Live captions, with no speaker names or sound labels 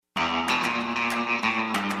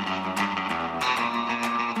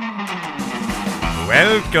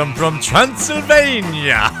Welcome from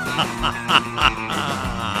Transylvania.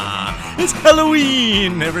 It's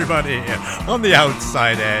Halloween, everybody, on the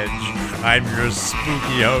outside edge. I'm your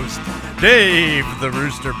spooky host, Dave the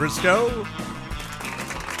Rooster Briscoe.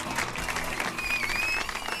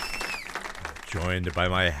 Joined by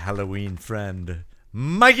my Halloween friend,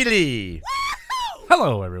 Mikey Lee.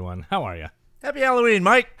 Hello, everyone. How are you? Happy Halloween,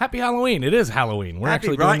 Mike. Happy Halloween. It is Halloween. We're Happy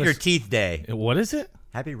actually Rot doing Your this. Teeth Day. What is it?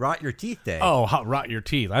 Happy Rot Your Teeth Day. Oh, rot your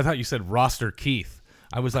teeth. I thought you said Roster Keith.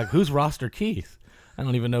 I was like, who's Roster Keith? I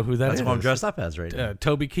don't even know who that is. That's what I'm dressed up as right now.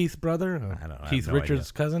 Toby Keith's brother? I don't know. Keith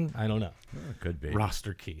Richards' cousin? I don't know. It could be.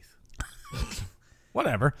 Roster Keith.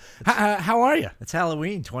 Whatever. How are you? It's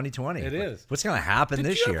Halloween 2020. It is. What's going to happen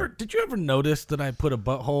this year? Did you ever notice that I put a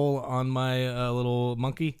butthole on my little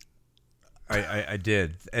monkey? I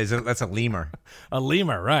did. That's a lemur. A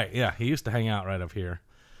lemur, right. Yeah, he used to hang out right up here,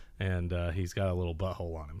 and he's got a little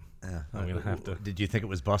butthole on him. Yeah. I'm going to have to... Did you think it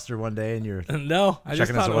was Buster one day and you're No, I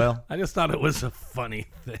just checking his oil? I just thought it was a funny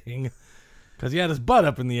thing because he had his butt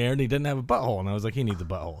up in the air and he didn't have a butthole, and I was like, he needs a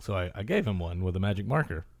butthole, so I gave him one with a magic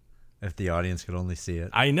marker. If the audience could only see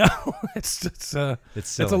it. I know. It's a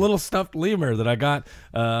little stuffed lemur that I got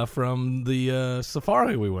from the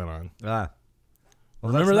safari we went on. Well,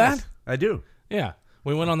 remember that? Nice. I do. Yeah,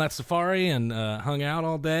 we went on that safari and hung out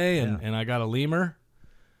all day, and I got a lemur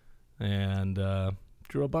and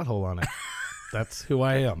drew a butthole on it. That's who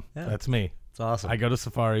I am. Yeah. That's me. It's awesome. I go to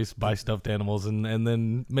safaris, buy stuffed animals, and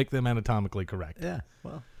then make them anatomically correct. Yeah.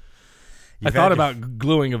 Well, I thought about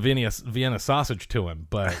gluing a Vienna sausage to him,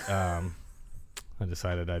 but I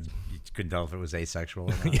decided You couldn't tell if it was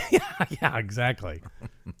asexual or not. yeah, exactly.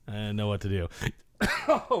 I didn't know what to do.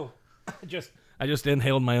 Oh, I just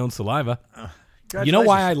inhaled my own saliva. You know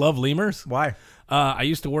why I love lemurs? Why? I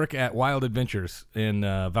used to work at Wild Adventures in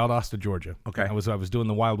Valdosta, Georgia. Okay. I was doing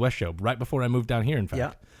the Wild West show right before I moved down here, in fact.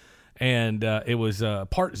 Yeah. And it was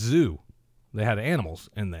part zoo. They had animals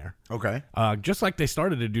in there. Okay. Just like they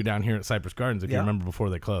started to do down here at Cypress Gardens, if you remember, before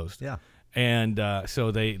they closed. Yeah. And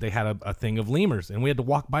so they had a thing of lemurs, and we had to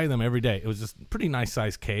walk by them every day. It was just a pretty nice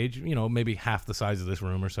sized cage, maybe half the size of this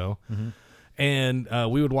room or so. Mm-hmm. And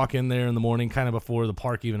we would walk in there in the morning, kind of before the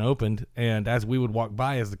park even opened. And as we would walk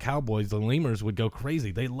by, as the cowboys, the lemurs would go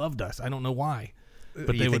crazy. They loved us. I don't know why.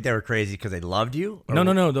 But you think they were crazy because they loved you?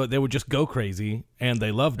 No. They would just go crazy, and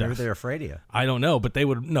they loved us. Maybe they were afraid of you. I don't know, but they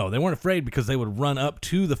weren't afraid because they would run up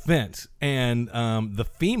to the fence, and the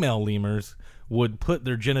female lemurs would put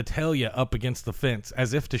their genitalia up against the fence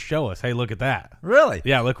as if to show us, hey, look at that. Really?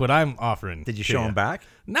 Yeah, look what I'm offering. Did you show them back?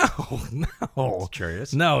 No. That's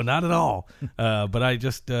curious. No, not at all. But I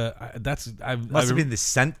just Must have been the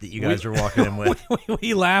scent that you guys were walking in with.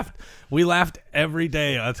 We laughed every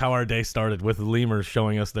day. That's how our day started, with the lemurs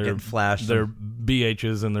showing us their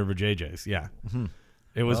BHs and their vajayjays. Yeah. Mm-hmm.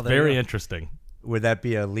 It was very interesting. Would that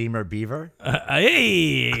be a lemur beaver?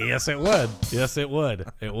 Hey, yes, it would. Yes, it would.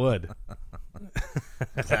 It would.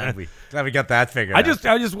 Glad we got that figured out.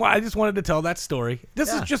 I just wanted to tell that story.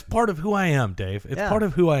 This is just part of who I am, Dave. It's part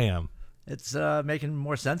of who I am. It's making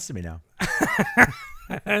more sense to me now.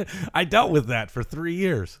 I dealt with that for 3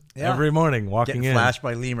 years. Yeah. Every morning walking Getting in. flashed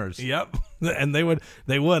by lemurs. Yep. And they would,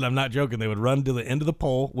 I'm not joking, they would run to the end of the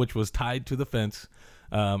pole, which was tied to the fence.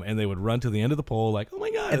 And they would run to the end of the pole like, oh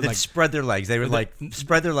my God. And then spread their legs. They would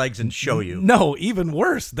spread their legs and show you. No, even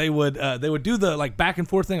worse. They would do the back and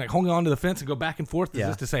forth thing, like holding on to the fence and go back and forth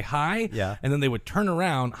just to say hi. Yeah. And then they would turn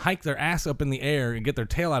around, hike their ass up in the air and get their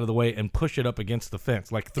tail out of the way and push it up against the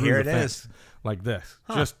fence, like through the fence. Like this.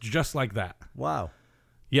 Huh. Just like that. Wow.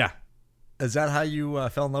 Yeah. Is that how you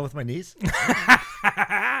fell in love with my niece?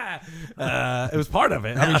 It was part of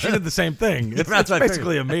it. I mean, she did the same thing. It's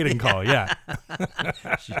basically a mating call. Yeah.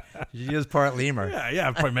 she is part lemur.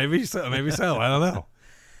 Yeah. Maybe so. I don't know.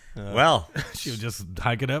 Well, she would just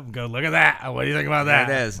hike it up and go, look at that. What do you think about that?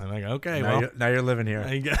 It is. I'm like, okay, now you're living here.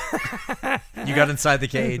 You got inside the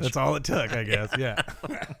cage. That's all it took, I guess. Yeah.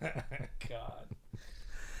 God.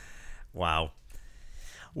 Wow.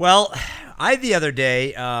 Well, I the other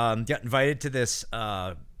day got invited to this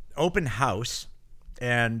open house,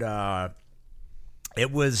 and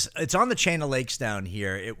it's on the chain of lakes down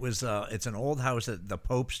here. It's an old house that the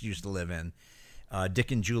Popes used to live in.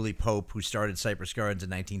 Dick and Julie Pope, who started Cypress Gardens in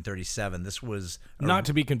 1937. This was not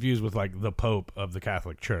to be confused with like the Pope of the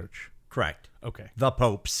Catholic Church. Correct. Okay. The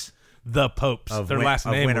Popes. The Popes. Their last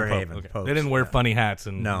name Winter Pope. Haven. Okay. Popes. They didn't wear funny hats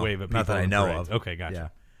and wave at people. Not that I know of. Okay, gotcha. Yeah.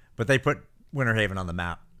 But they put Winter Haven on the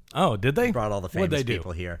map. Oh, did they? Brought all the famous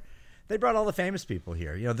people here. They brought all the famous people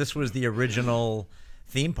here. This was the original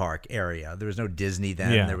theme park area. There was no Disney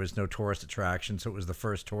then. Yeah. There was no tourist attraction, so it was the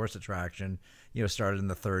first tourist attraction. Started in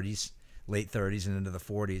the 30s. late 30s and into the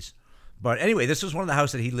 40s. But anyway, this was one of the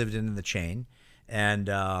houses that he lived in the chain. And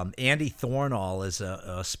Andy Thornall is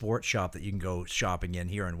a sports shop that you can go shopping in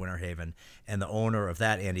here in Winter Haven. And the owner of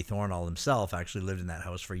that, Andy Thornall himself, actually lived in that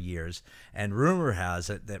house for years. And rumor has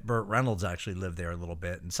it that Burt Reynolds actually lived there a little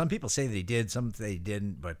bit. And some people say that he did, some say he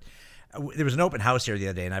didn't. But there was an open house here the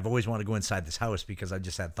other day, and I've always wanted to go inside this house because I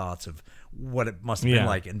just had thoughts of what it must have been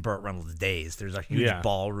like in Burt Reynolds' days. There's a huge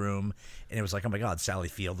ballroom, and it was like, oh my God, Sally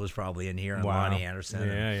Field was probably in here, and Lonnie Anderson,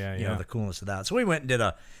 and, you know, the coolness of that. So we went and did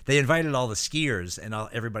they invited all the skiers and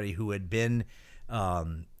everybody who had been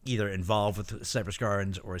either involved with Cypress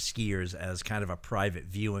Gardens or skiers as kind of a private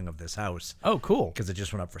viewing of this house. Oh, cool. Because it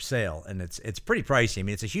just went up for sale, and it's pretty pricey. I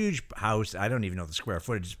mean, it's a huge house. I don't even know the square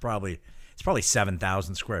footage. It's probably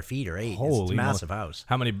 7,000 square feet or 8. It's a massive house.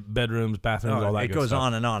 How many bedrooms, bathrooms, all that? It goes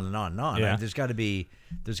on and on and on and on. Yeah. I mean, there's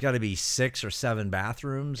got to be 6 or 7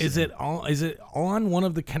 bathrooms. Is it on one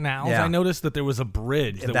of the canals? Yeah. I noticed that there was a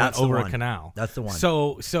bridge that went over a canal. That's the one.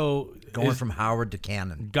 So going from Howard to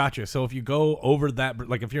Cannon. Gotcha. So if you go over that,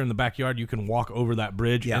 like if you're in the backyard, you can walk over that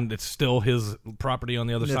bridge, and it's still his property on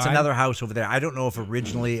the other side. It's another house over there. I don't know if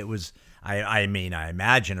originally it was. I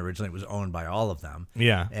imagine originally it was owned by all of them.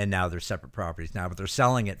 Yeah. And now they're separate properties now, but they're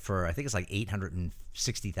selling it for, I think it's like $860,000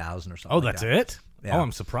 or something. Oh, that's it? Yeah. Oh,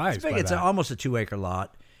 I'm surprised. It's big. It's almost a 2-acre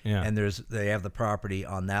lot. Yeah. And they have the property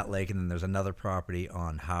on that lake, and then there's another property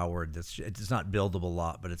on Howard. It's not buildable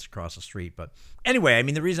lot, but it's across the street. But anyway, I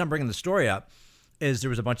mean, the reason I'm bringing the story up is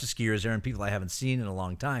there was a bunch of skiers there and people I haven't seen in a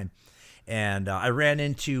long time. And I ran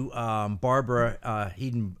into Barbara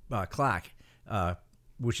Heaton Clack,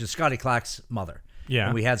 which is Scotty Clack's mother. Yeah.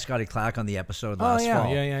 And we had Scotty Clack on the episode last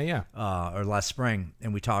fall. Yeah. Or last spring.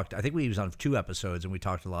 And we talked, I think we was on 2 episodes, and we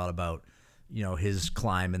talked a lot about, you know, his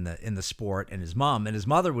climb in the sport, and his mom. And his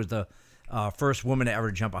mother was the first woman to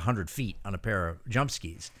ever jump 100 feet on a pair of jump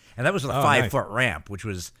skis. And that was with a 5-foot ramp, which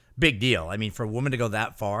was big deal. I mean, for a woman to go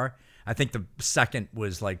that far, I think the second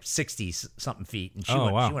was like 60-something feet, and she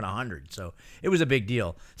went 100. So it was a big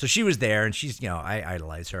deal. So she was there, and she's, you know, I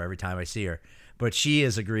idolize her every time I see her. But she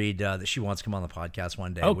has agreed that she wants to come on the podcast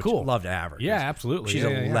one day. Oh, which cool. I'd love to have her. Yeah, absolutely. She's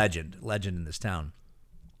a legend in this town.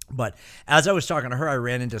 But as I was talking to her, I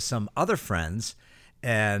ran into some other friends,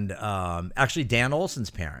 and actually Dan Olson's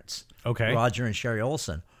parents. Okay. Roger and Sherry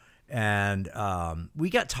Olson. And we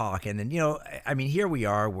got talking, and, you know, I mean, here we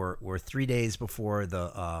are. We're 3 days before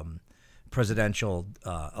the presidential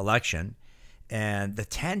election, and the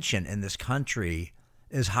tension in this country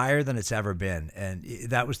is higher than it's ever been, and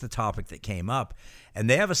that was the topic that came up. And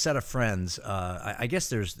they have a set of friends. I guess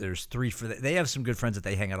there's 3 they have some good friends that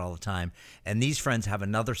they hang out all the time, and these friends have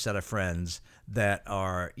another set of friends that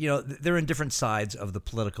are, you know, they're in different sides of the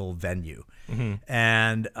political venue. Mm-hmm.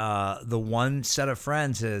 And the one set of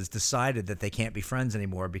friends has decided that they can't be friends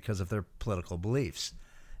anymore because of their political beliefs.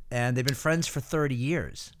 And they've been friends for 30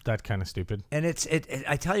 years. That's kind of stupid. And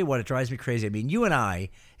I tell you what, it drives me crazy. I mean, you and I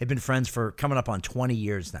have been friends for coming up on 20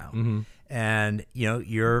 years now. Mm-hmm. And, you know,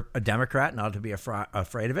 you're a Democrat, not to be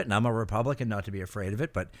afraid of it. And I'm a Republican, not to be afraid of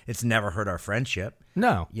it. But it's never hurt our friendship.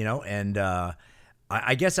 No. You know, and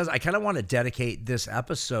I guess I kind of want to dedicate this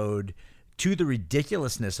episode to the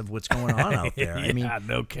ridiculousness of what's going on out there. Yeah, I mean,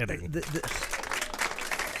 no kidding.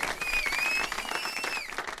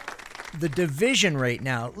 The division right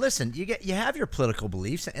now, listen, you have your political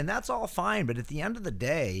beliefs, and that's all fine, but at the end of the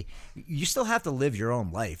day, you still have to live your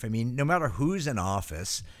own life. I mean, no matter who's in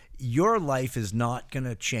office, your life is not going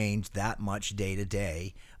to change that much day to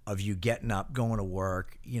day of you getting up, going to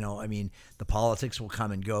work. You know, I mean, the politics will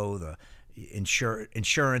come and go, the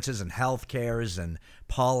insurances and health cares and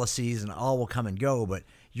policies and all will come and go, but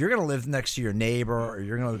you're going to live next to your neighbor, or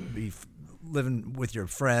you're going to be living with your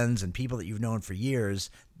friends and people that you've known for years.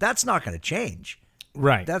 That's not going to change.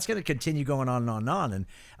 Right. That's going to continue going on and on and on. And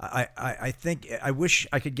I think I wish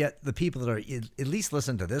I could get the people that are at least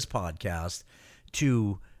listen to this podcast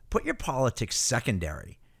to put your politics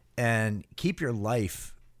secondary and keep your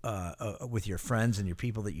life with your friends and your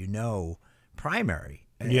people that you know primary.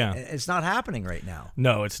 Yeah. It's not happening right now.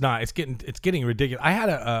 No, it's not. It's getting ridiculous. I had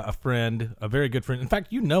a friend, a very good friend. In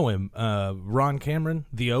fact, you know him, Ron Cameron,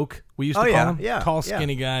 the Oak. We used to call him. Yeah, tall,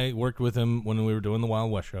 skinny guy. Worked with him when we were doing the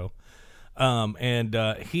Wild West show. And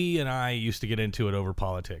he and I used to get into it over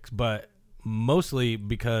politics, but mostly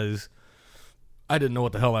because I didn't know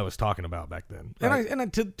what the hell I was talking about back then. Right.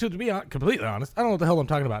 And to be completely honest, I don't know what the hell I'm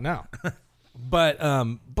talking about now. But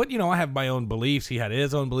you know, I have my own beliefs. He had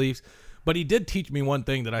his own beliefs. But he did teach me one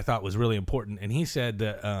thing that I thought was really important, and he said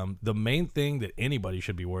that the main thing that anybody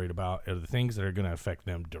should be worried about are the things that are going to affect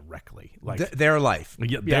them directly, like their life.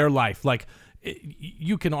 Their life. Like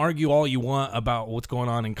you can argue all you want about what's going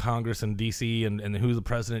on in Congress and D.C. and who the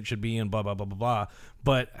president should be and blah, blah, blah, blah, blah.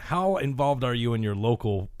 But how involved are you in your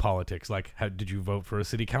local politics? Like, did you vote for a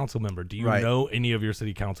city council member? Do you know any of your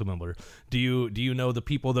city council member? Do you know the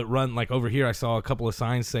people that run, like over here, I saw a couple of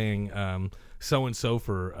signs saying so-and-so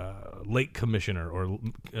for lake commissioner or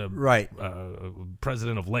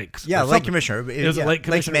president of lakes. Yeah, lake commissioner. It was lake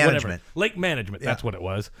commissioner, lake management. Whatever. Lake management, that's what it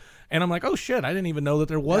was. And I'm like, oh shit, I didn't even know that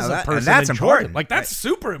there was a person and that's in charge. important. Like, that's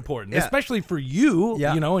super important, especially for you,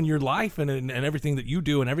 you know, in your life and everything that you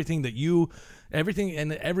do and everything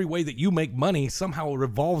and every way that you make money somehow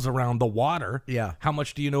revolves around the water. Yeah. How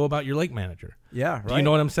much do you know about your lake manager? Yeah, right. Do you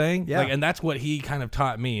know what I'm saying? Yeah. Like, and that's what he kind of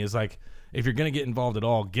taught me is like, if you're going to get involved at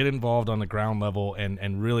all, get involved on the ground level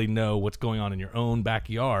and really know what's going on in your own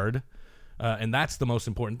backyard. And that's the most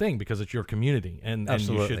important thing because it's your community. And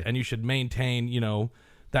you should maintain, you know,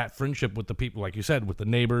 that friendship with the people, like you said, with the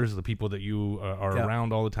neighbors, the people that you are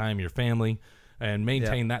around all the time, your family, and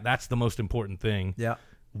maintain that. That's the most important thing. Yeah.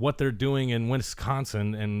 What they're doing in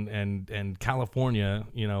Wisconsin and California,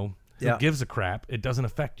 you know, who gives a crap? It doesn't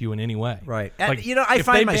affect you in any way. Right. And, like, you know, I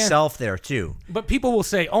find myself there, too. But people will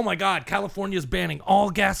say, oh, my God, California's banning all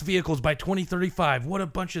gas vehicles by 2035. What a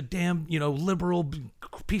bunch of damn, you know, liberal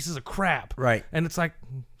pieces of crap. Right. And it's like,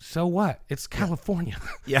 so what? It's California.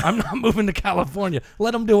 Yeah. I'm not moving to California.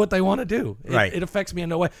 Let them do what they want to do. Right. It affects me in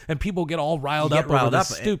no way. And people get all riled up over this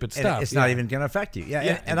stupid stuff. It's not even going to affect you.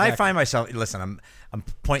 Yeah. And I find myself, listen, I'm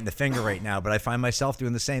pointing the finger right now, but I find myself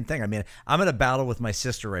doing the same thing. I mean, I'm in a battle with my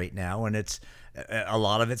sister right now, and it's a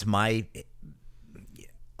lot of it's my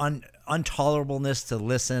intolerableness to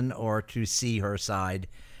listen or to see her side,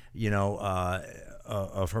 you know,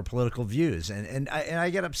 of her political views, and I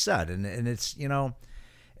get upset, and it's, you know,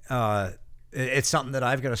 it's something that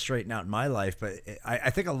I've got to straighten out in my life. But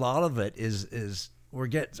I think a lot of it is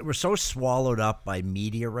we're so swallowed up by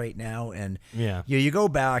media right now, and you go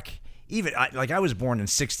back. Even I was born in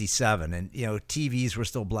 '67, and you know TVs were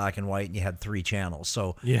still black and white, and you had 3 channels.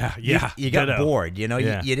 So you got bored. You know,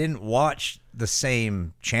 you didn't watch the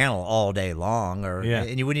same channel all day long,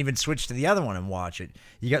 and you wouldn't even switch to the other one and watch it.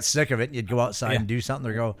 You got sick of it, and you'd go outside and do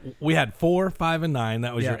something or go. We had 4, 5, and 9.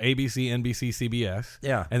 That was your ABC, NBC, CBS.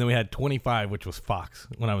 Yeah, and then we had 25, which was Fox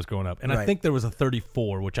when I was growing up, and I think there was a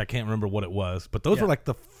 34, which I can't remember what it was, but those were like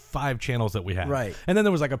the 5 channels that we had. Right. And then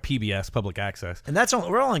there was like a PBS, public access. And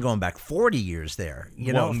we're only going back 40 years there.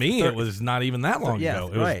 You know, it was not even that long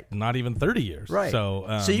ago. It was not even 30 years. Right.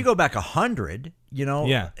 So you go back 100, you know,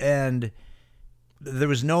 and there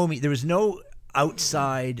was no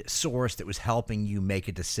outside source that was helping you make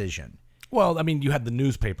a decision. Well, I mean, you had the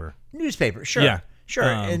newspaper, sure. Yeah. Sure,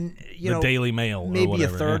 and the Daily Mail, maybe or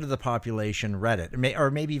whatever, a third of the population read it,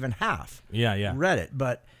 or maybe even half. Read it.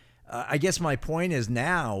 But I guess my point is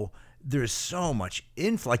now there's so much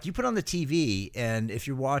info. Like you put on the TV, and if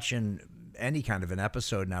you're watching any kind of an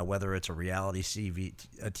episode now, whether it's a reality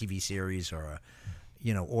TV series or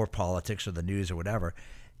or politics or the news or whatever,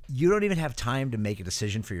 you don't even have time to make a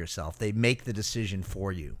decision for yourself. They make the decision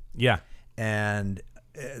for you. Yeah, and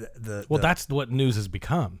that's what news has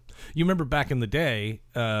become. You remember back in the day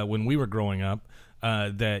when we were growing up,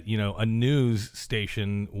 that a news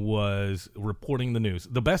station was reporting the news.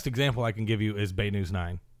 The best example I can give you is Bay News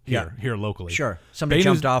 9 here locally. Sure, somebody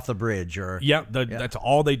jumped off the bridge, or that's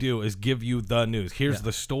all they do is give you the news. Here's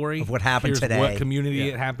the story of what happened today. What community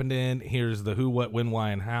it happened in. Here's the who, what, when,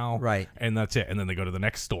 why, and how. Right, and that's it. And then they go to the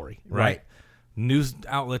next story. Right. News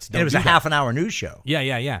outlets don't. And it was a half an hour news show.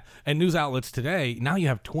 Yeah. And news outlets today, now you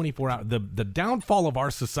have 24 hour. The downfall of our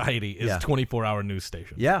society is 24-hour news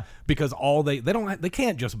stations. Yeah. Because they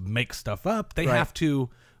can't just make stuff up. They have to.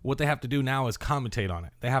 What they have to do now is commentate on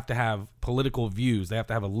it. They have to have political views. They have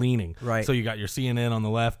to have a leaning. Right. So you got your CNN on the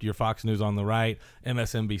left, your Fox News on the right,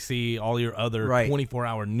 MSNBC, all your other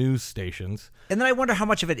 24-hour news stations. And then I wonder how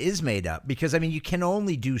much of it is made up, because I mean you can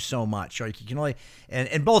only do so much. Like you can only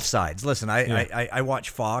and both sides. Listen, I watch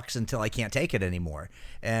Fox until I can't take it anymore.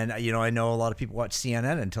 And I know a lot of people watch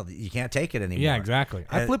CNN until you can't take it anymore. Yeah, exactly.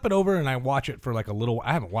 I flip it over and I watch it for like a little.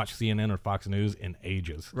 I haven't watched CNN or Fox News in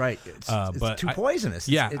ages. Right. It's too poisonous.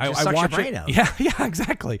 Yeah, it just sucks watch your brain it. out. Yeah,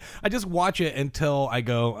 exactly. I just watch it until I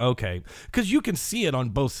go, okay, because you can see it on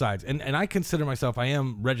both sides. And I consider myself, I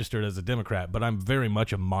am registered as a Democrat, but I'm very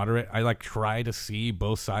much a moderate. I try to see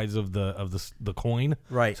both sides of the coin,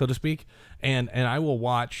 right, so to speak. And I will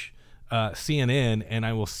watch CNN, and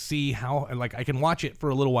I will see how I can watch it for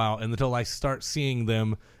a little while until I start seeing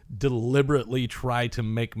them deliberately try to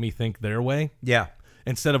make me think their way. Yeah.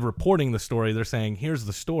 Instead of reporting the story, they're saying, here's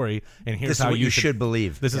the story, and here's This is how what you should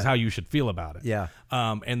believe. This is how you should feel about it. Yeah.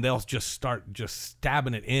 And they'll just start just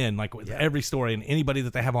stabbing it in, like with every story, and anybody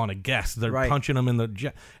that they have on a guest, they're punching them in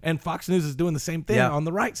the and Fox News is doing the same thing on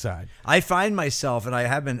the right side. I find myself, and I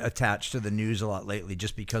have been attached to the news a lot lately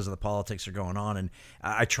just because of the politics that are going on, and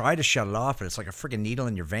I try to shut it off, but it's like a freaking needle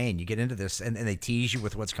in your vein. You get into this, and they tease you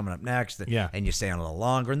with what's coming up next, and you stay on a little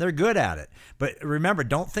longer, and they're good at it. But remember,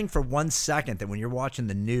 don't think for 1 second that when you're watching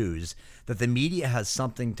the news that the media has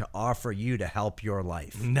something to offer you to help your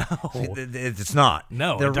life. No. It's not.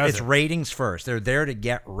 No, it doesn't. It's ratings first. They're there to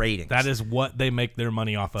get ratings. That is what they make their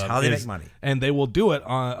money off of. That's how they make money. And they will do it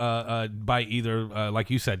by either, like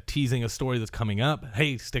you said, teasing a story that's coming up.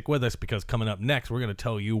 Hey, stick with us because coming up next, we're going to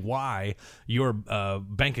tell you why your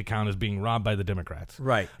bank account is being robbed by the Democrats.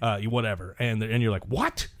 Right. Whatever. And you're like,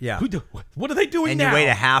 what? Yeah. What are they doing now? And you wait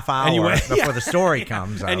a half hour before the story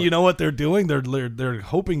comes out. And you know what they're doing? They're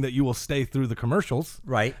hoping that you will stay through the commercials.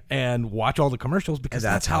 Right. And watch all the commercials because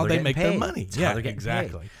that's how they make their money. Yeah,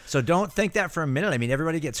 exactly. So don't think that for a minute. I mean,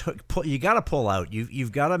 everybody gets hooked. You got to pull out.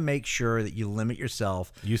 You've got to make sure that you limit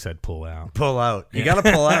yourself. You said pull out. Pull out. You got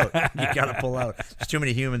to pull out. You got to pull out. There's too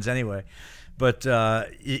many humans anyway. But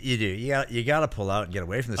you do. You got to pull out and get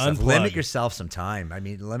away from this stuff. Limit yourself some time. I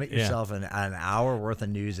mean, limit yourself an hour worth of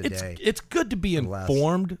news a day. It's good to be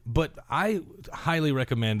informed, but I highly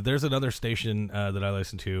recommend. There's another station that I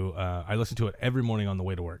listen to. I listen to it every morning on the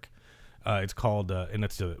way to work. It's called, and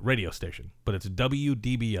it's a radio station, but it's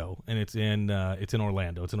WDBO, and it's in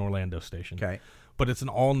Orlando. It's an Orlando station. Okay. But it's an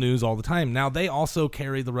all news all the time. Now, they also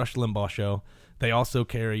carry the Rush Limbaugh show. They also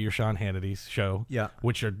carry your Sean Hannity's show,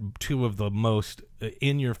 which are two of the most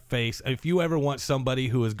in your face. If you ever want somebody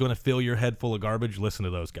who is going to fill your head full of garbage, listen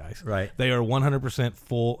to those guys. Right. They are 100%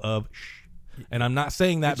 full of And I'm not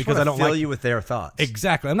saying that because I don't fill you with their thoughts.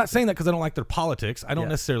 Exactly. I'm not saying that because I don't like their politics. I don't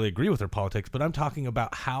necessarily agree with their politics, but I'm talking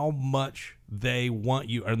about how much they want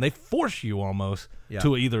you, and they force you almost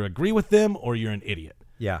to either agree with them or you're an idiot.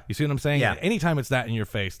 Yeah. You see what I'm saying? Yeah. Anytime it's that in your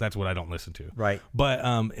face, that's what I don't listen to. Right. But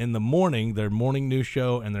in the morning, their morning news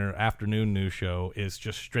show and their afternoon news show is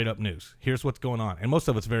just straight up news. Here's what's going on. And most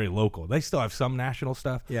of it's very local. They still have some national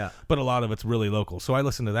stuff. Yeah. But a lot of it's really local. So I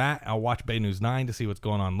listen to that. I'll watch Bay News 9 to see what's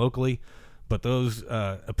going on locally. But those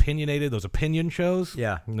those opinion shows,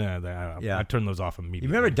 I turn those off immediately.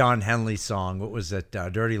 You remember Don Henley's song? What was it?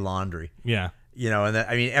 Dirty Laundry. Yeah. You know, and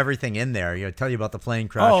everything in there. You know, tell you about the plane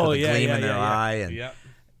crash with the gleam in their eye, and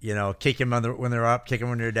you know, kick them when they're up, kick them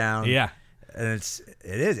when they're down. Yeah. And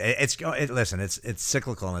listen, it's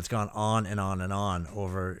cyclical, and it's gone on and on and on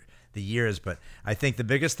over the years. But I think the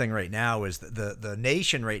biggest thing right now is the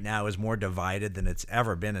nation right now is more divided than it's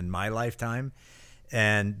ever been in my lifetime.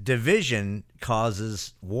 And division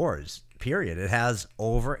causes wars, period. It has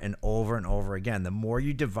over and over and over again. The more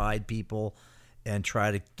you divide people and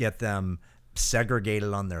try to get them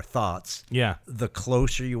segregated on their thoughts, the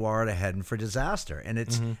closer you are to heading for disaster. And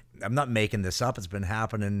it's I'm not making this up. It's been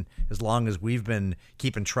happening as long as we've been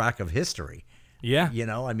keeping track of history. Yeah. You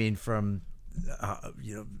know, I mean, from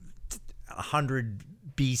 100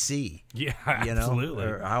 BC. Yeah, you know, absolutely.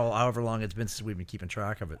 Or however long it's been since we've been keeping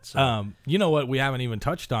track of it. So. You know what we haven't even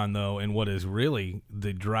touched on, though, and what is really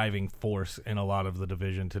the driving force in a lot of the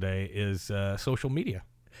division today is social media.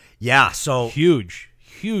 Yeah, so huge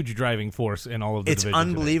driving force in all of the division. It's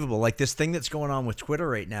unbelievable. Like this thing that's going on with Twitter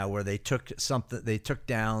right now, where they took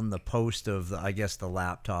down the post of the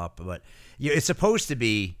laptop, but it's supposed to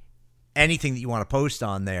be anything that you want to post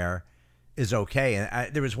on there is okay.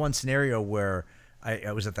 And there was one scenario where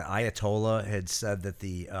I was at the Ayatollah had said that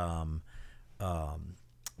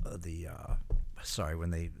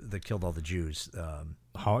when they killed all the Jews,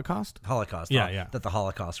 Holocaust, that the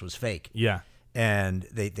Holocaust was fake. Yeah. And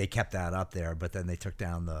they kept that up there, but then they took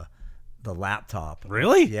down the laptop.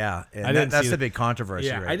 Really? Yeah. And that's the big controversy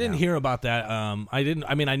right now. I didn't hear about that.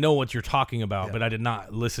 I know what you're talking about, but I did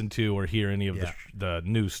not listen to or hear any of the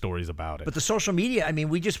news stories about it. But the social media, I mean,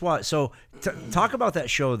 we just watched. So talk about that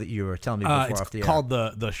show that you were telling me before off the air. It's called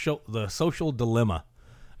The Social Dilemma.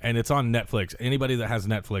 And it's on Netflix. Anybody that has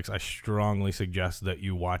Netflix, I strongly suggest that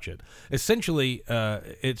you watch it. Essentially,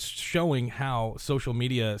 it's showing how social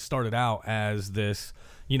media started out as this,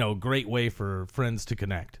 great way for friends to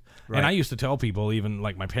connect. Right. And I used to tell people, even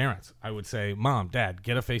like my parents, I would say, Mom, Dad,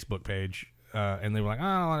 get a Facebook page. And they were like, oh,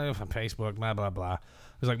 I don't want to do Facebook, blah, blah, blah. I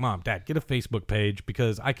was like, Mom, Dad, get a Facebook page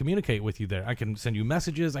because I communicate with you there. I can send you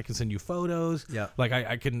messages. I can send you photos. Yeah. Like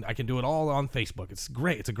I can do it all on Facebook. It's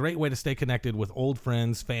great. It's a great way to stay connected with old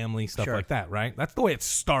friends, family, stuff like that, right? That's the way it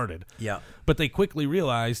started. Yeah. But they quickly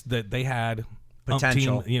realized that they had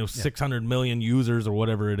potential, 600 million users or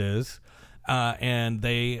whatever it is. And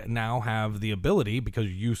they now have the ability,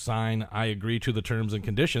 because you sign, I agree to the terms and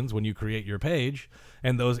conditions when you create your page,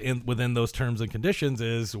 and within those terms and conditions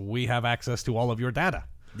is we have access to all of your data.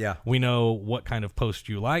 Yeah. We know what kind of post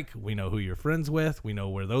you like. We know who you're friends with. We know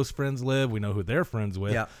where those friends live. We know who they're friends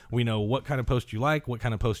with. Yeah. We know what kind of post you like, what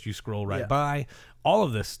kind of post you scroll right by, all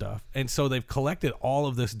of this stuff. And so they've collected all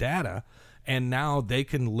of this data, and now they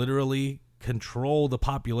can literally control the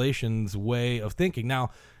population's way of thinking.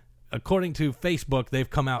 Now, according to Facebook, they've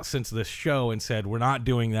come out since this show and said, we're not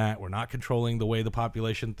doing that. We're not controlling the way the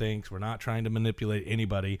population thinks. We're not trying to manipulate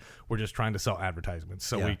anybody. We're just trying to sell advertisements.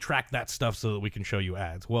 So we track that stuff so that we can show you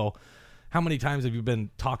ads. Well, how many times have you been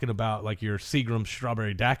talking about like your Seagram's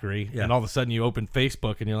strawberry dacquery, and all of a sudden you open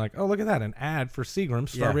Facebook and you're like, oh, look at that, an ad for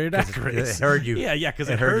Seagram's strawberry daiquiris. It heard you. Because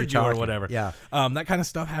it heard you or whatever. Yeah. That kind of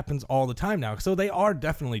stuff happens all the time now. So they are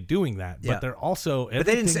definitely doing that, but they're also. But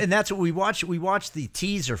they didn't, and that's what we watched. We watched the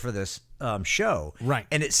teaser for this show, right?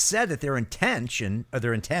 And it said that their intent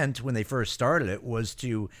when they first started it was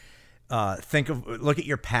to look at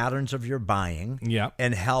your patterns of your buying,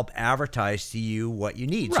 and help advertise to you what you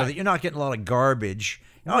need, so that you're not getting a lot of garbage.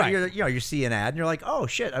 You see an ad and you're like, oh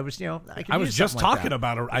shit, I was just talking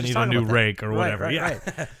about I need a new rake or whatever. Right.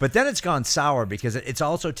 But then it's gone sour because it's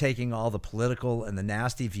also taking all the political and the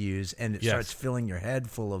nasty views, and it starts filling your head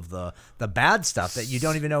full of the bad stuff that you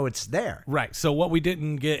don't even know it's there. Right. So what we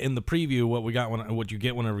didn't get in the preview, what you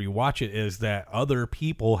get whenever you watch it, is that other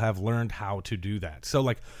people have learned how to do that. So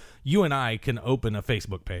like, you and I can open a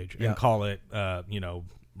Facebook page and call it,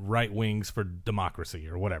 Right Wings for Democracy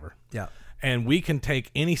or whatever. Yeah. And we can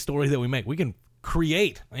take any story that we make. We can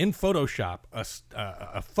create in Photoshop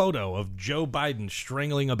a photo of Joe Biden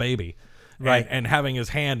strangling a baby. Right. And having his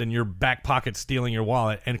hand in your back pocket stealing your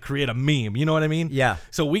wallet, and create a meme. You know what I mean? Yeah.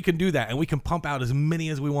 So we can do that, and we can pump out as many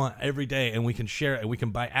as we want every day, and we can share it, and we can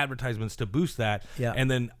buy advertisements to boost that. Yeah. And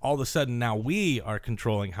then all of a sudden now we are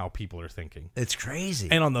controlling how people are thinking. It's crazy.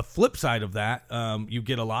 And on the flip side of that, you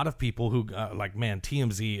get a lot of people who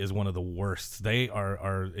TMZ is one of the worst. They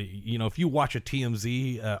are if you watch a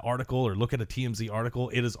TMZ article or look at a TMZ article,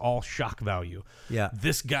 it is all shock value. Yeah.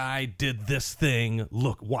 This guy did this thing.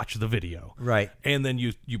 Look, watch the video. Right. And then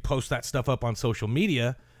you post that stuff up on social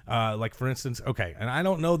media. Like, for instance, and I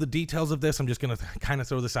don't know the details of this. I'm just going to kind of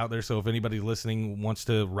throw this out there. So if anybody listening wants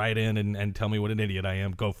to write in and tell me what an idiot I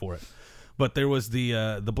am, go for it. But there was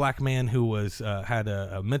the black man who was had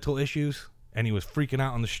mental issues, and he was freaking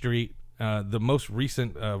out on the street. The most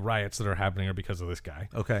recent riots that are happening are because of this guy.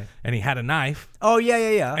 Okay. And he had a knife. Oh,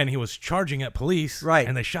 yeah. And he was charging at police. Right.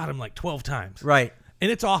 And they shot him like 12 times. Right. And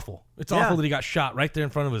it's awful. It's awful that he got shot right there in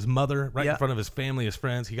front of his mother, in front of his family, his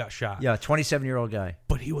friends. He got shot. Yeah, 27-year-old guy.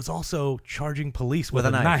 But he was also charging police with a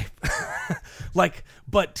knife.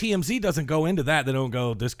 But TMZ doesn't go into that. They don't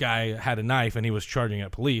go, this guy had a knife and he was charging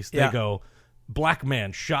at police. They go, black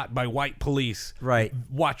man shot by white police. Right.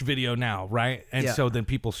 Watch video now, right? And so then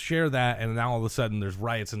people share that, and now all of a sudden there's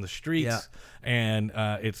riots in the streets, and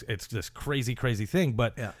it's this crazy, crazy thing.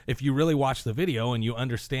 But if you really watch the video and you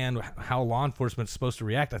understand how law enforcement is supposed to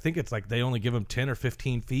react, I think it's like they only give them 10 or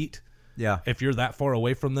 15 feet. Yeah. If you're that far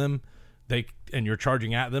away from them, and you're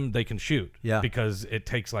charging at them, they can shoot. Yeah. Because it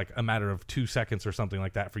takes like a matter of 2 seconds or something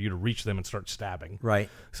like that for you to reach them and start stabbing. Right.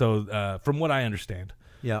 So from what I understand.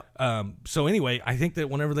 Yeah. So anyway, I think that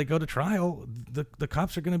whenever they go to trial, the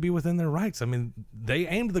cops are going to be within their rights. I mean, they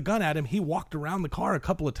aimed the gun at him. He walked around the car a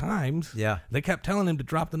couple of times. Yeah. They kept telling him to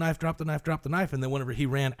drop the knife, drop the knife, drop the knife. And then whenever he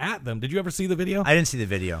ran at them, did you ever see the video? I didn't see the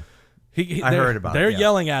video. I heard about it. They're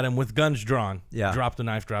yelling at him with guns drawn. Yeah. Drop the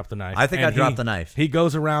knife, drop the knife. I think I dropped the knife. He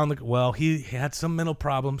goes around. He had some mental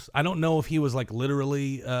problems. I don't know if he was like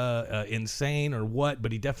literally insane or what,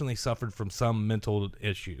 but he definitely suffered from some mental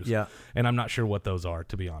issues. Yeah. And I'm not sure what those are,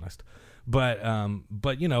 to be honest. But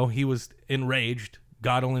he was enraged.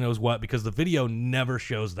 God only knows what, because the video never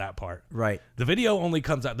shows that part. Right. The video only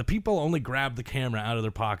comes out. The people only grab the camera out of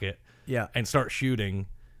their pocket. Yeah. And start shooting.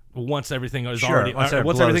 Once everything is once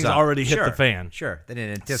everything's already hit the fan. Sure, they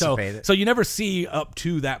didn't anticipate it. So you never see up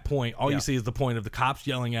to that point. All you see is the point of the cops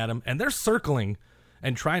yelling at him, and they're circling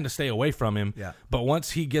and trying to stay away from him. Yeah. But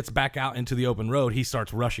once he gets back out into the open road, he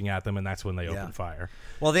starts rushing at them, and that's when they open fire.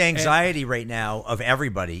 Well, the anxiety right now of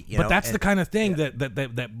everybody, but that's the kind of thing that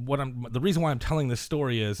the reason why I'm telling this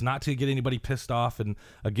story is not to get anybody pissed off. And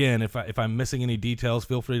again, if I'm missing any details,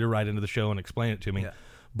 feel free to write into the show and explain it to me. Yeah.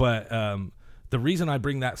 But the reason I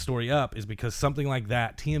bring that story up is because something like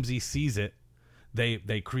that, TMZ sees it,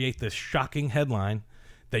 they create this shocking headline,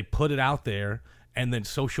 they put it out there, and then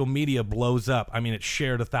social media blows up. I mean, it's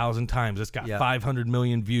shared 1,000 times. It's got 500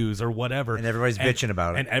 million views or whatever, and everybody's bitching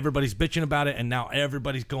about it. And everybody's bitching about it, and now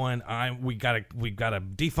everybody's going, we gotta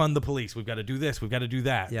defund the police. We've got to do this. We've got to do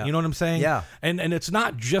that. Yeah. You know what I'm saying? Yeah. And it's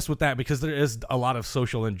not just with that, because there is a lot of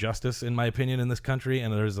social injustice, in my opinion, in this country,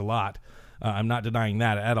 and there's a lot. I'm not denying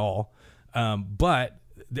that at all. But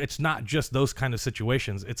it's not just those kind of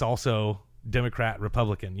situations. It's also Democrat,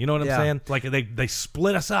 Republican. You know what I'm saying? Like they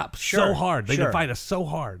split us up so hard. They divide us so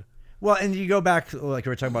hard. Well, and you go back, like we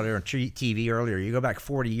were talking about on TV earlier, you go back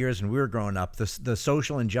 40 years when we were growing up, the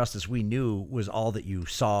social injustice we knew was all that you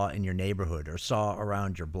saw in your neighborhood or saw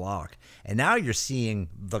around your block. And now you're seeing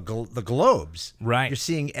the globes. Right. You're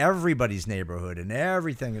seeing everybody's neighborhood and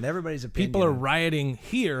everything and everybody's opinion. People are rioting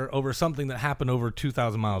here over something that happened over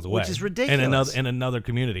 2,000 miles away. Which is ridiculous. In another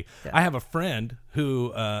community. Yeah. I have a friend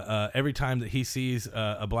who every time that he sees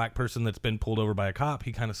a black person that's been pulled over by a cop,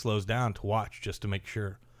 he kind of slows down to watch just to make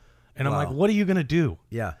sure. And I'm like, what are you going to do?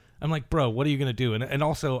 Yeah. I'm like, bro, what are you going to do? And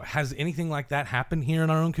also, has anything like that happened here in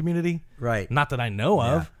our own community? Right. Not that I know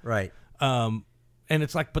of. Right. And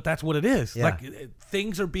it's like, but that's what it is. Yeah. Like,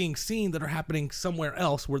 things are being seen that are happening somewhere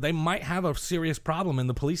else where they might have a serious problem in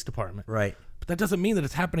the police department. Right. But that doesn't mean that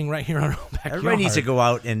it's happening right here in our own backyard. Everybody needs to go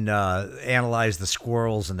out and analyze the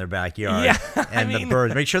squirrels in their backyard. Yeah, and the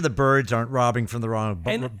birds. Make sure the birds aren't robbing from the wrong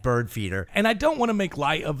bird feeder. And I don't want to make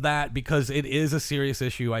light of that, because it is a serious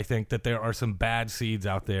issue. I think that there are some bad seeds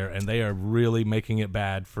out there, and they are really making it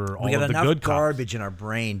bad for all of the good cops. We got enough garbage in our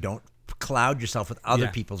brain. Don't cloud yourself with other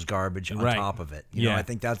people's garbage on top of it. You know, I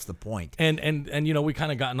think that's the point. And you know, we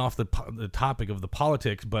kind of gotten off the topic of the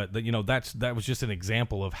politics, but you know, that was just an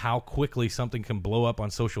example of how quickly something can blow up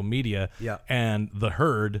on social media. Yeah. And the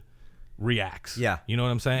herd reacts. Yeah. You know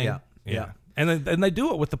what I'm saying? Yeah. And they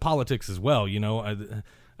do it with the politics as well. You know,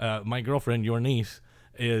 my girlfriend, your niece,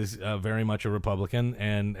 is very much a Republican,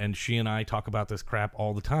 and she and I talk about this crap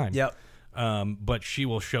all the time. Yep. But she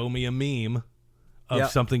will show me a meme of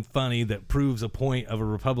something funny that proves a point of a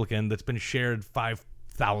Republican that's been shared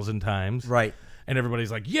 5,000 times. Right. And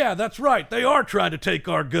everybody's like, yeah, that's right. They are trying to take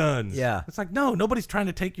our guns. Yeah. It's like, no, nobody's trying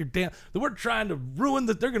to take your damn... We're trying to ruin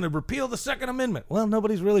they're going to repeal the Second Amendment. Well,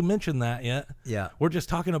 nobody's really mentioned that yet. Yeah. We're just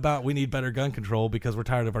talking about we need better gun control because we're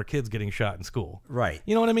tired of our kids getting shot in school. Right.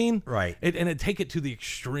 You know what I mean? Right. And it take it to the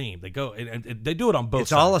extreme. They go... And they do it on both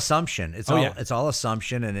sides. It's all assumption. It's all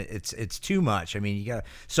assumption, and it's too much. I mean, you got...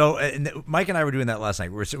 So, Mike and I were doing that last night.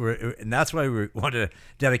 And that's why we wanted to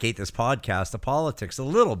dedicate this podcast to politics a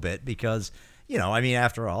little bit, because... You know, I mean,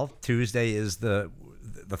 after all, Tuesday is the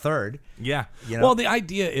 3rd. Yeah. You know? Well, the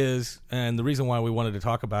idea is, and the reason why we wanted to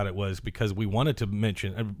talk about it was because we wanted to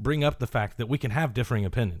bring up the fact that we can have differing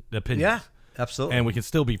opinions. Yeah, absolutely. And we can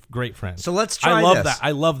still be great friends. So let's try this.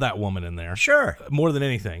 I love that woman in there. Sure. More than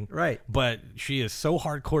anything. Right. But she is so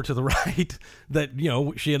hardcore to the right that, you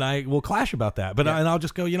know, she and I will clash about that. But and I'll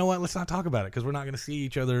just go, you know what, let's not talk about it because we're not going to see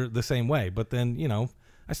each other the same way. But then, you know,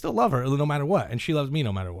 I still love her no matter what, and she loves me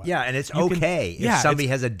no matter what. Yeah, and it's okay if somebody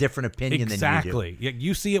has a different opinion than you do. Exactly.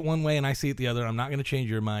 You see it one way and I see it the other. I'm not going to change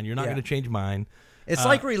your mind. You're not going to change mine. It's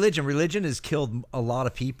like religion. Religion has killed a lot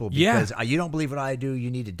of people because you don't believe what I do, you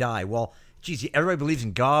need to die. Well, geez, everybody believes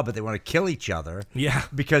in God, but they want to kill each other. Yeah.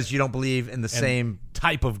 Because you don't believe in the same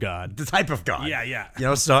type of God. The type of God. Yeah, yeah. You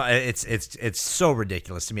know, so it's so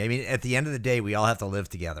ridiculous to me. I mean, at the end of the day, we all have to live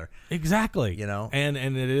together. Exactly. You know? And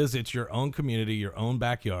it's your own community, your own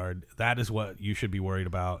backyard. That is what you should be worried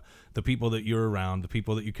about. The people that you're around, the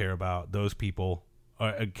people that you care about, those people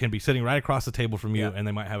can be sitting right across the table from you, and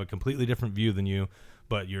they might have a completely different view than you,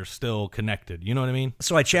 but you're still connected. You know what I mean?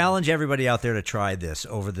 So I challenge everybody out there to try this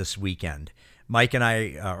over this weekend. Mike and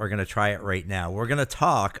I are going to try it right now. We're going to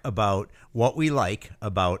talk about what we like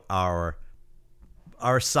about our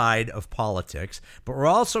side of politics, but we're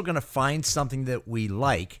also going to find something that we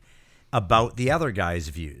like about the other guy's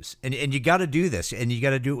views. And you got to do this, and you got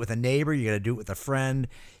to do it with a neighbor, you got to do it with a friend,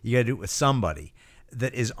 you got to do it with somebody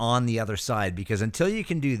that is on the other side, because until you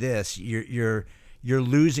can do this, you're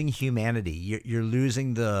losing humanity. You're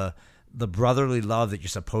losing the brotherly love that you're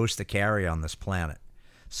supposed to carry on this planet.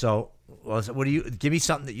 So, what do you give me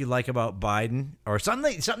something that you like about Biden, or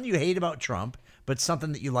something you hate about Trump, but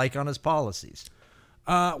something that you like on his policies?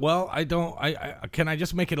 Well, I don't. Can I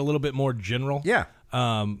just make it a little bit more general? Yeah.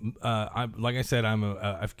 Like I said,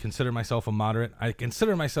 I consider myself a moderate. I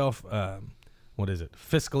consider myself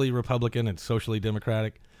fiscally Republican and socially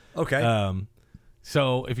Democratic. Okay.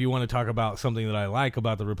 So if you want to talk about something that I like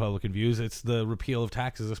about the Republican views, it's the repeal of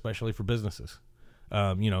taxes, especially for businesses.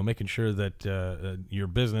 Making sure that your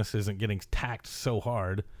business isn't getting taxed so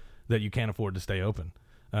hard that you can't afford to stay open.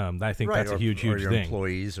 I think Right, that's a huge or your thing.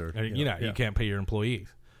 employees, or You can't pay your employees.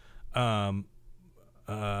 What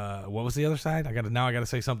was the other side? I got to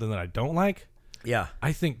say something that I don't like. Yeah.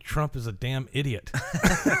 I think Trump is a damn idiot.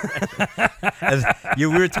 We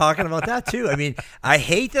were talking about that too. I mean, I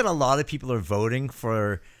hate that a lot of people are voting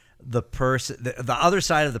for the person, the other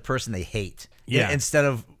side of the person they hate. Yeah. Instead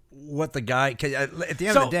of what the guy. 'Cause at the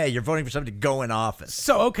end of the day, you're voting for somebody to go in office.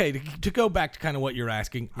 So, okay, to go back to kind of what you're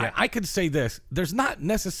asking, I could say this. There's not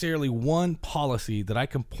necessarily one policy that I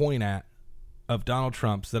can point at of Donald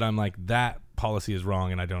Trump's that I'm like, that policy is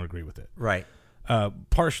wrong and I don't agree with it. Right.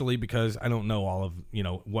 Partially because I don't know all of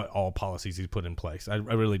what all policies he's put in place. I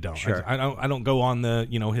really don't. Sure. I don't go on the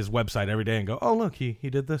his website every day and go, oh look, he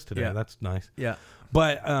did this today. Yeah. That's nice. Yeah.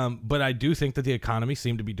 But I do think that the economy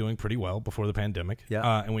seemed to be doing pretty well before the pandemic.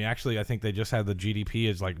 Yeah. And I think they just had the GDP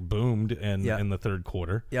is like boomed in the third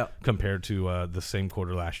quarter. Yeah. Compared to the same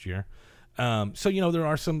quarter last year. So there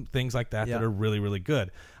are some things like that that are really, really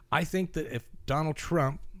good. I think that if Donald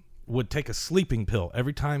Trump would take a sleeping pill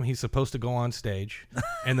every time he's supposed to go on stage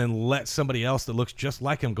and then let somebody else that looks just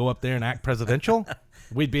like him go up there and act presidential,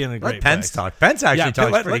 we'd be in a great Let Pence place. talk. Pence actually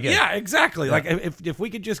talks pretty good. Yeah, exactly. Yeah. Like if we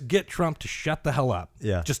could just get Trump to shut the hell up.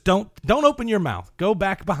 Yeah. Just don't open your mouth. Go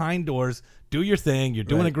back behind doors. Do your thing. You're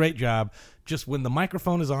doing Right. a greet job. Just when the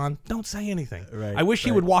microphone is on, don't say anything. Right, I wish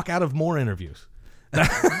he would walk out of more interviews.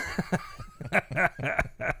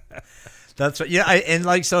 That's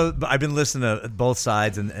what, so I've been listening to both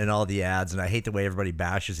sides and all the ads, and I hate the way everybody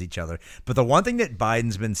bashes each other. But the one thing that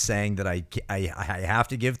Biden's been saying that I have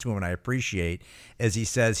to give to him and I appreciate is he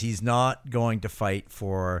says he's not going to fight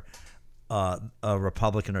for a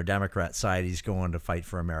Republican or Democrat side. He's going to fight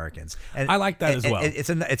for Americans. And I like that as well. It's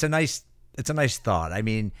a nice thought. I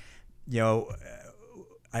mean,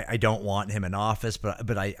 I don't want him in office,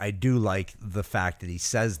 but I do like the fact that he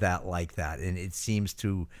says that like that, and it seems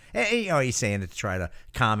to he's saying it to try to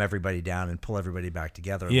calm everybody down and pull everybody back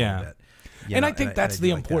together a little bit. And I think that's I do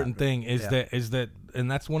the like important that. thing is that and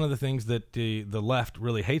that's one of the things that the left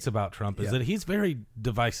really hates about Trump is that he's very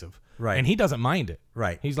divisive. Right. And he doesn't mind it.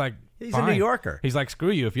 Right. He's like, He's fine. a New Yorker. He's like, screw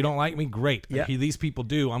you. If you don't like me, great. Yeah. These people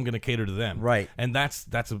do. I'm going to cater to them. Right. And that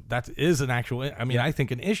is an actual. I mean, I think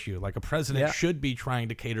an issue. Like a president should be trying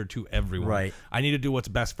to cater to everyone. Right. I need to do what's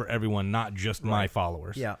best for everyone, not just my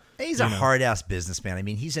followers. Yeah. He's a hard-ass businessman. I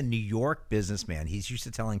mean, he's a New York businessman. He's used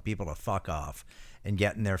to telling people to fuck off and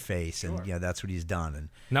get in their face, and that's what he's done. And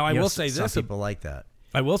now I will say some this: people like that.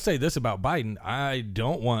 I will say this about Biden. I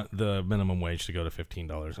don't want the minimum wage to go to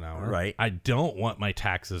 $15 an hour. Right. I don't want my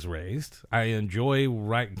taxes raised. I enjoy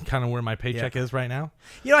kind of where my paycheck is right now.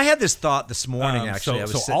 I had this thought this morning, actually. I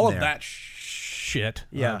was so all sitting of there. that shit,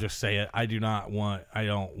 Yeah. I'll just say it. I don't want,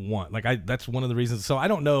 that's one of the reasons. So I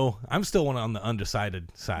don't know. I'm still on the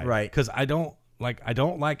undecided side. Right. Because I like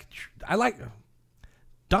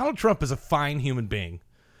Donald Trump is a fine human being.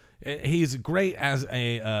 He's great as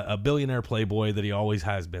a billionaire playboy that he always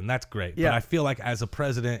has been. That's great. Yeah. But I feel like as a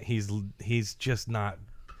president, he's just not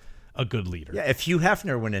a good leader. Yeah, if Hugh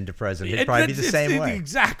Hefner went into president, he'd probably be the same way.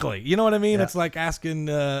 Exactly. You know what I mean? Yeah. It's like asking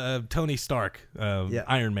Tony Stark,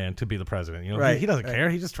 Iron Man, to be the president. Right. He doesn't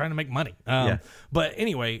care. He's just trying to make money. But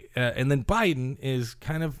anyway, and then Biden is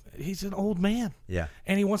he's an old man. Yeah.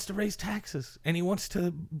 And he wants to raise taxes, and he wants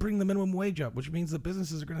to bring the minimum wage up, which means the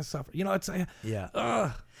businesses are going to suffer. It's I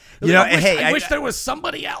wish there was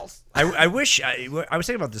somebody else. I wish I was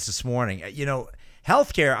thinking about this morning.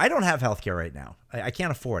 Healthcare, I don't have healthcare right now. I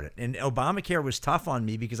can't afford it. And Obamacare was tough on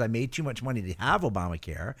me because I made too much money to have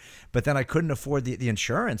Obamacare, but then I couldn't afford the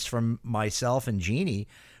insurance from myself, and Jeannie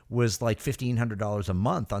was like $1,500 a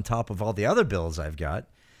month on top of all the other bills I've got.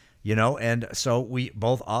 And so we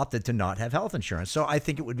both opted to not have health insurance. So I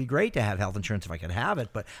think it would be great to have health insurance if I could have it,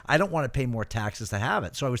 but I don't want to pay more taxes to have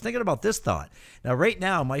it. So I was thinking about this thought. Now, right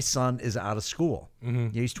now, my son is out of school. Mm-hmm.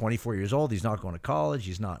 He's 24 years old. He's not going to college.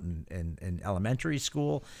 He's not in elementary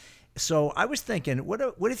school. So I was thinking,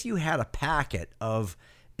 what if you had a packet of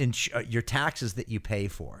your taxes that you pay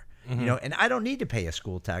for? Mm-hmm. And I don't need to pay a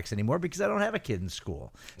school tax anymore because I don't have a kid in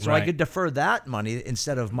school. So I could defer that money.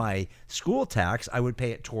 Instead of my school tax, I would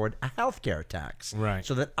pay it toward a healthcare tax. Right.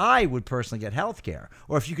 So that I would personally get healthcare.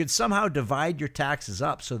 Or if you could somehow divide your taxes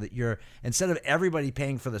up so that instead of everybody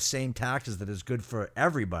paying for the same taxes that is good for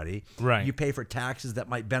everybody, you pay for taxes that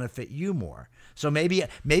might benefit you more. So maybe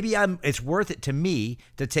it's worth it to me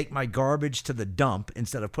to take my garbage to the dump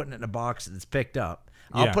instead of putting it in a box that's picked up.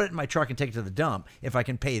 I'll put it in my truck and take it to the dump if I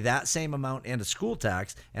can pay that same amount and a school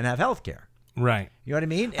tax and have health care. Right. You know what I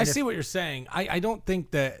mean? I see what you're saying. I don't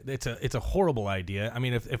think that it's a horrible idea. I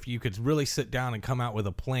mean, if you could really sit down and come out with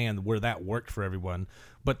a plan where that worked for everyone.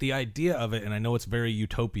 But the idea of it, and I know it's very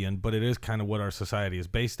utopian, but it is kind of what our society is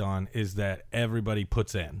based on, is that everybody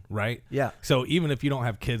puts in, right? Yeah. So even if you don't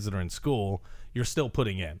have kids that are in school, you're still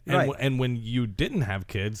putting in. And, Right. And when you didn't have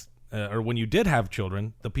kids, or when you did have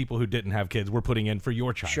children, the people who didn't have kids were putting in for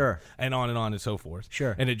your child. Sure. And on and so forth.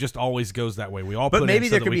 Sure. And it just always goes that way. We all But put maybe in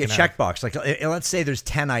so there that could we be a can have- checkbox. Like, let's say there's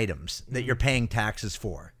 10 items that you're paying taxes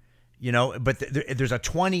for, you know, but there's a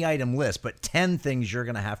 20 item list, but 10 things you're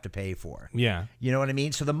going to have to pay for. Yeah. You know what I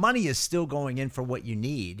mean? So the money is still going in for what you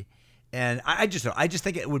need. And I just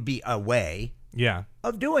think it would be a way Yeah.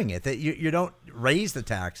 of doing it, that you don't raise the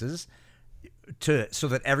taxes so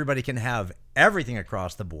that everybody can have everything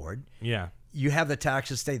across the board. Yeah. You have the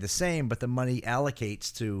taxes stay the same, but the money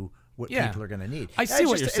allocates to what Yeah. people are going to need. I see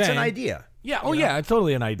what you're It's an saying. idea. Yeah. Oh, yeah. It's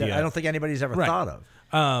totally an That idea. I don't think anybody's ever Right. thought of.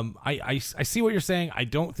 I see what you're saying. I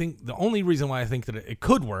don't think the only reason why I think that it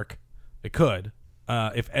could work, it could,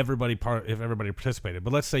 if everybody participated.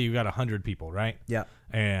 But let's say you got 100 people, right? Yeah.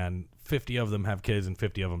 And 50 of them have kids and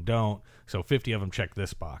 50 of them don't. So 50 of them check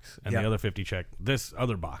this box, and Yeah. the other 50 check this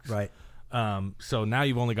other box. Right. So now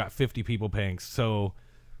you've only got 50 people paying. So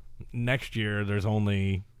next year there's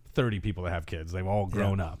only 30 people that have kids. They've all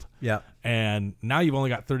grown up. Yeah. And now you've only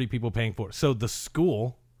got 30 people paying for it. So the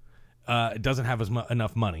school doesn't have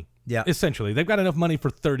enough money. Yeah. Essentially, they've got enough money for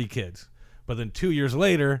 30 kids. But then 2 years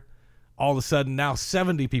later, all of a sudden now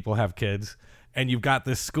 70 people have kids, and you've got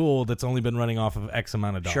this school that's only been running off of X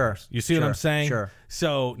amount of dollars. Sure. You see what Sure. I'm saying? Sure.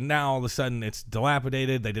 So now all of a sudden it's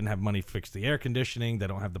dilapidated. They didn't have money to fix the air conditioning. They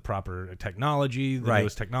don't have the proper technology, the Right.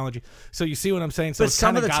 newest technology. So you see what I'm saying? So But it's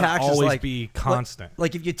some of the gotta taxes always like be constant.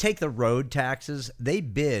 Like if you take the road taxes, they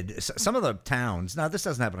bid some of the towns. Now this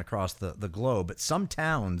doesn't happen across the globe, but some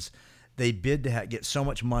towns they bid to get so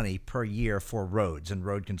much money per year for roads and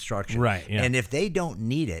road construction. Right, yeah. And if they don't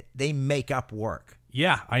need it, they make up work.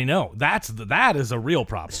 Yeah, I know. That is a real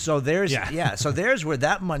problem. So there's Yeah. so there's where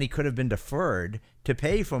that money could have been deferred to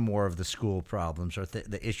pay for more of the school problems or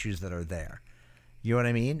the issues that are there. You know what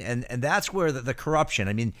I mean? And that's where the corruption.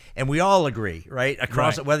 I mean, and we all agree, right?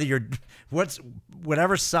 Across Right. whether you're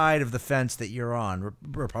whatever side of the fence that you're on,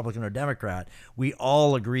 Republican or Democrat, we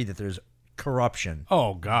all agree that there's corruption.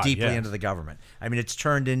 Oh, God, deeply yes. into the government. I mean, it's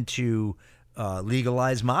turned into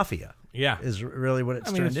legalized mafia. Yeah. Is really what it's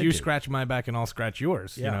I mean, turned it's into. you scratch my back and I'll scratch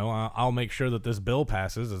yours. Yeah. You know, I'll make sure that this bill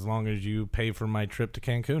passes as long as you pay for my trip to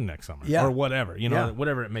Cancun next summer, Yeah. or whatever. You know, Yeah.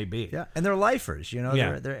 whatever it may be. Yeah, and they're lifers. You know,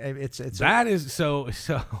 Yeah. it's That is so.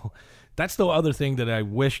 That's the other thing that I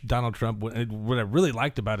wish Donald Trump what I really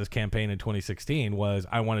liked about his campaign in 2016 was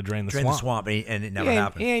I want to drain the drain swamp. the swamp, and it never He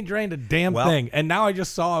happened. ain't drained a damn Well- thing. And now I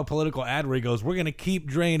just saw a political ad where he goes, "We're going to keep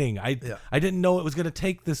draining. I didn't know it was going to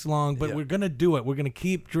take this long, but we're going to do it. We're going to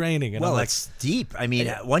keep draining." And Well, I'm like, it's deep. I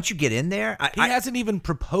mean, once you get in there, he hasn't even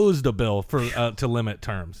proposed a bill for to limit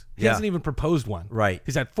terms. He Yeah. hasn't even proposed one. Right.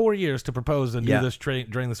 He's had 4 years to propose and Yeah. do this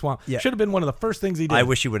drain the swamp. Yeah. Should have been one of the first things he did. I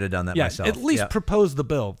wish he would have done that Yeah, myself. at least Yeah. propose the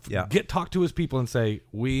bill. Yeah. Talk to his people and say,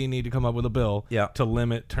 we need to come up with a bill Yeah. to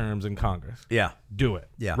limit terms in Congress. Yeah, Do it.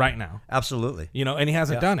 Yeah. Right now. absolutely. You know, and he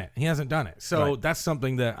hasn't Yeah. done it. He hasn't done it. So Right. that's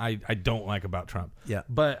something that I don't like about Trump. Yeah.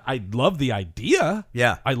 But I love the idea.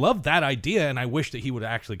 Yeah. I love that idea, and I wish that he would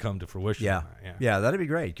actually come to fruition. Yeah, on that. yeah, that'd be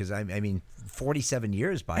great because I mean, 47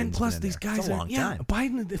 years Biden. And plus, these guys That's a are long time.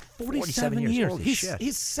 Biden is 47 years. years. Holy He's shit.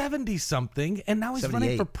 he's 70 something, and now he's running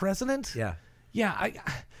 78. for president. Yeah, Yeah.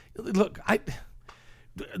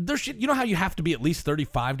 There should, you know how you have to be at least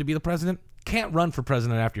 35 to be the president? Can't run for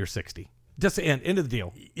president after you're 60. Just the end of the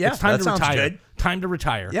deal. Yeah, it's time that to sounds retire. good. Time to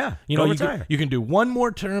retire. Yeah, you go know, retire. you can do one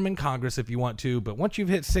more term in Congress if you want to, but once you've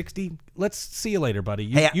hit 60, let's see you later, buddy.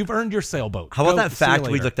 Hey, You've earned your sailboat. How about Go, that see you fact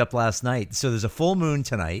we later. looked up last night? So there's a full moon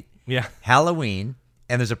tonight. Yeah. Halloween,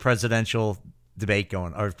 and there's a presidential debate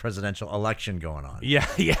going or presidential election going on. Yeah,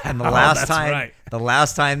 yeah. And the Oh, last that's time, right. the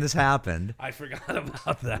last time this happened I forgot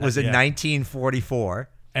about that. was in Yeah. 1944,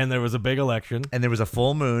 And there was a big election. and there was a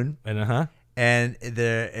full moon. And And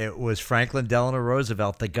it was Franklin Delano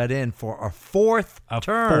Roosevelt that got in for a fourth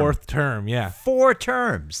term. fourth term. Yeah. 4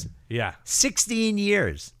 terms. Yeah. 16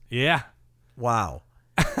 years. Yeah. Wow.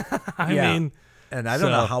 I Yeah. mean, And I don't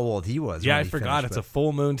So- know how old he was. yeah, when I he forgot. finished, It's a but-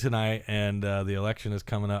 full moon tonight, and the election is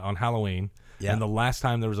coming up on Halloween. Yeah. And the last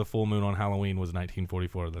time there was a full moon on Halloween was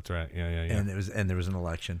 1944. That's right. Yeah. and there was an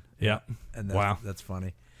election. Yeah. And Wow. that's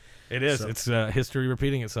funny. It is. So- It's history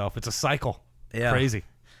repeating itself. It's a cycle. Yeah. Crazy.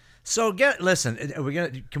 So listen.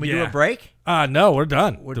 Can we do a break? No, we're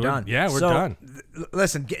done. We're done. Yeah, we're So, done.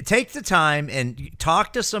 Listen, take the time and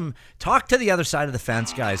talk to the other side of the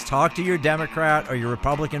fence, guys. Talk to your Democrat or your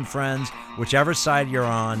Republican friends, whichever side you're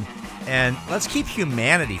on, and let's keep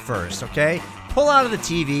humanity first, okay? Pull out of the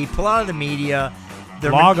TV, pull out of the media.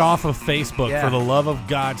 Log off of Facebook, Yeah. for the love of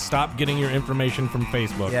God. Stop getting your information from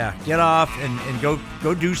Facebook. Yeah, get off and go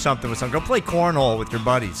do something with something. Go play cornhole with your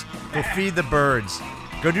buddies. Go feed the birds.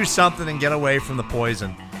 Go do something and get away from the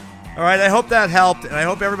poison. All right, I hope that helped, and I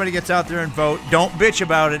hope everybody gets out there and vote. Don't bitch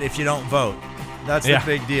about it if you don't vote. That's the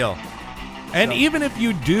big deal. And even if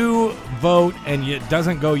you do vote and it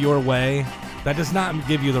doesn't go your way, that does not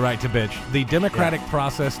give you the right to bitch. The democratic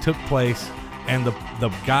process took place, and the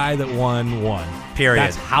guy that won. Period.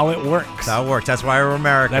 That's how it works. That's how it works. That's why we're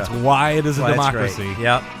America. That's why it is a That's democracy. great.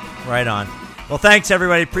 Yep, right on. Well, thanks,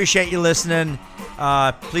 everybody. Appreciate you listening.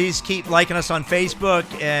 Please keep liking us on Facebook,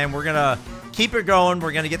 and we're going to keep it going.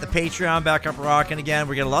 We're going to get the Patreon back up rocking again.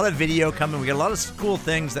 We got a lot of video coming. We got a lot of cool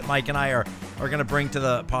things that Mike and I are going to bring to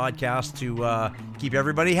the podcast to keep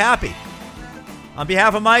everybody happy. On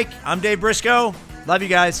behalf of Mike, I'm Dave Briscoe. Love you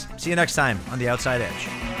guys. See you next time on The Outside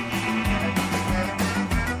Edge.